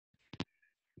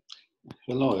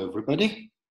Hello everybody,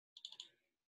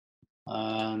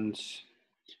 and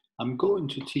I'm going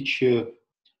to teach you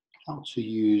how to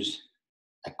use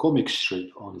a comic strip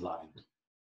online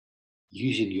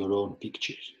using your own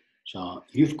pictures. So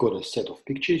you've got a set of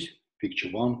pictures, picture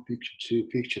 1, picture 2,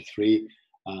 picture 3,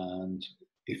 and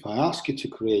if I ask you to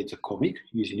create a comic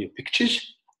using your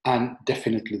pictures, and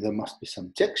definitely there must be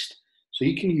some text, so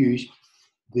you can use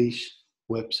this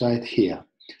website here.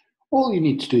 All you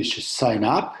need to do is just sign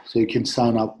up. So you can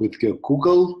sign up with your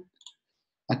Google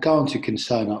account, you can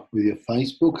sign up with your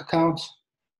Facebook account.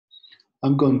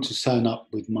 I'm going to sign up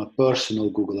with my personal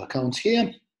Google account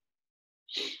here.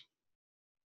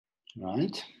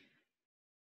 Right.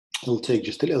 It'll take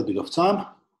just a little bit of time.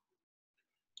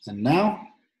 And now,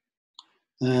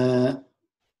 no,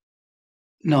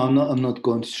 I'm not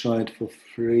going to try it for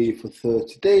free for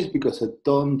 30 days because I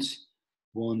don't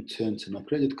want to enter my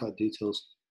credit card details.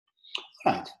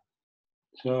 Right.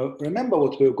 So remember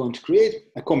what we're going to create,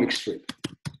 a comic strip.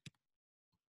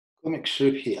 Comic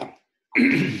strip here.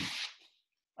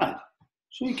 Right.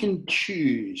 So you can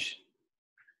choose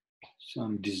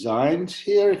some designs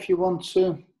here if you want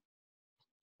to,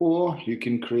 or you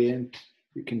can create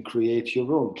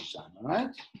your own design. All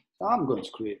right. So I'm going to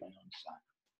create my own design.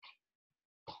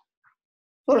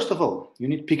 First of all, you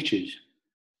need pictures,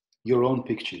 your own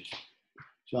pictures.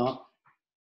 So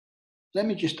let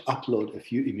me just upload a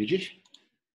few images.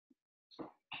 So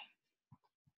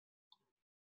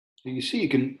you see, you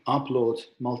can upload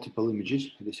multiple images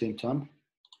at the same time.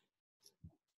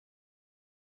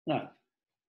 Right.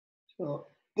 So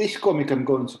this comic I'm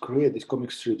going to create, this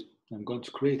comic strip I'm going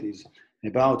to create is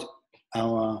about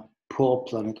our poor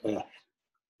planet Earth.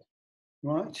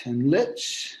 Right, and let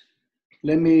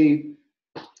me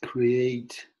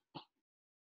create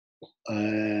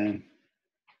a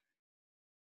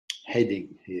heading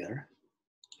here.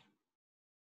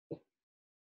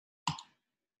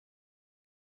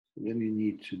 Then you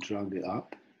need to drag it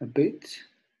up a bit.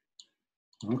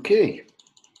 Okay.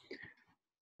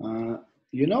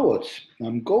 You know what?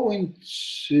 I'm going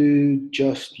to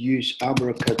just use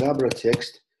abracadabra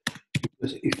text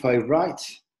because if I write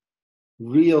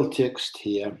real text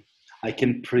here, I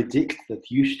can predict that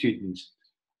you students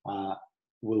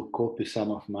will copy some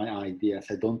of my ideas.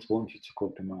 I don't want you to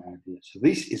copy my ideas. So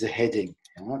this is a heading.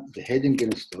 The heading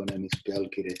in Estonian is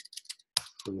pealkiri.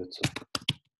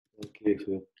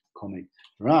 Comic.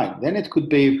 Right, then it could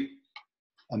be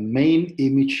a main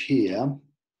image here.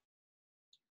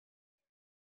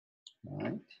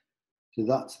 Right, so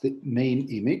that's the main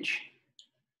image.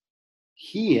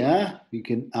 Here you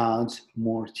can add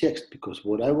more text because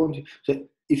what I want to, so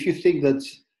if you think that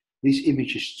this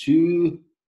image is too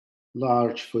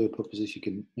large for your purposes, you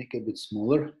can make it a bit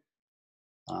smaller.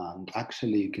 And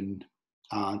actually you can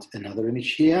add another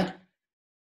image here,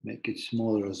 make it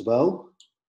smaller as well.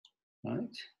 Right,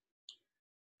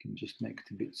 you can just make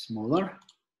it a bit smaller.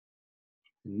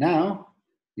 And now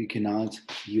you can add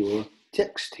your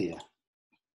text here.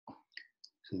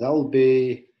 So that will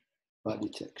be body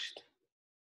text.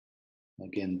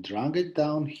 Again, drag it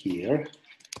down here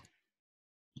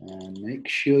and make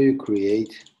sure you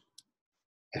create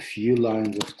a few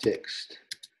lines of text.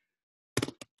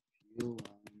 For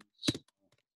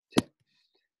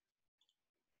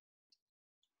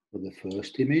the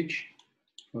first image,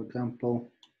 for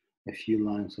example, a few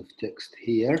lines of text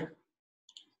here.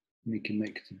 We can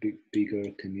make it a bit bigger.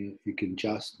 You can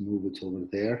just move it over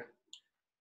there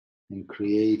and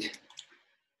create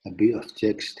a bit of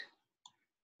text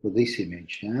for this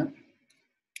image. Yeah?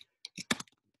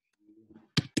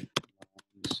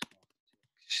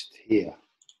 Text here.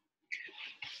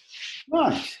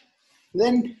 Right.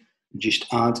 Then just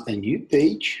add a new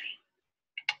page.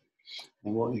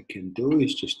 And what you can do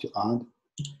is just to add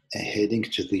a heading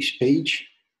to this page.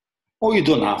 Or you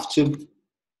don't have to.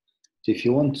 If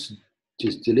you want to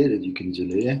just delete it, you can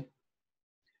delete it.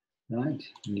 Right,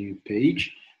 new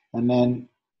page. And then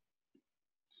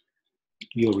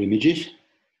your images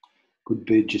could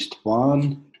be just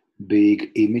one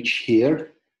big image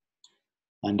here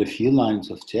and a few lines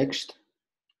of text.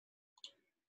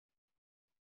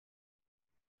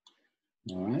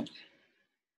 All right,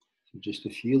 so just a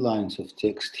few lines of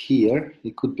text here.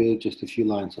 It could be just a few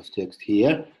lines of text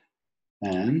here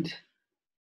and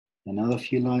another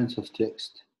few lines of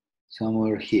text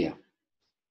somewhere here.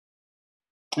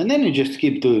 And then you just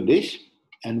keep doing this.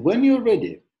 And when you're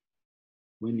ready,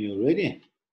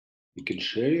 you can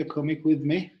share your comic with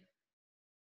me.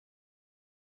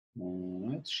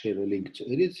 Let's share a link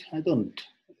to edit. I don't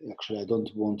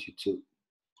want you to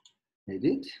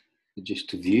edit, just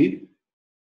to view.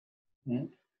 Yeah.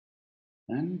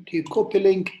 And you copy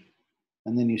link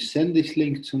and then you send this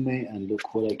link to me, and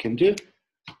look what I can do.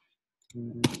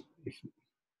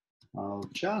 I'll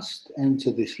just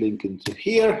enter this link into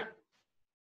here,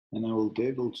 and I will be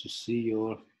able to see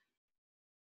your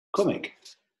comic.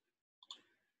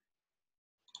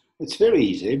 It's very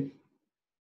easy.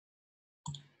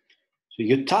 So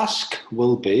your task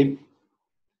will be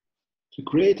to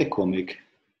create a comic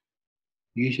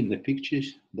using the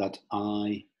pictures that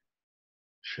I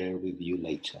share with you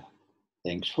later.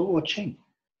 Thanks for watching.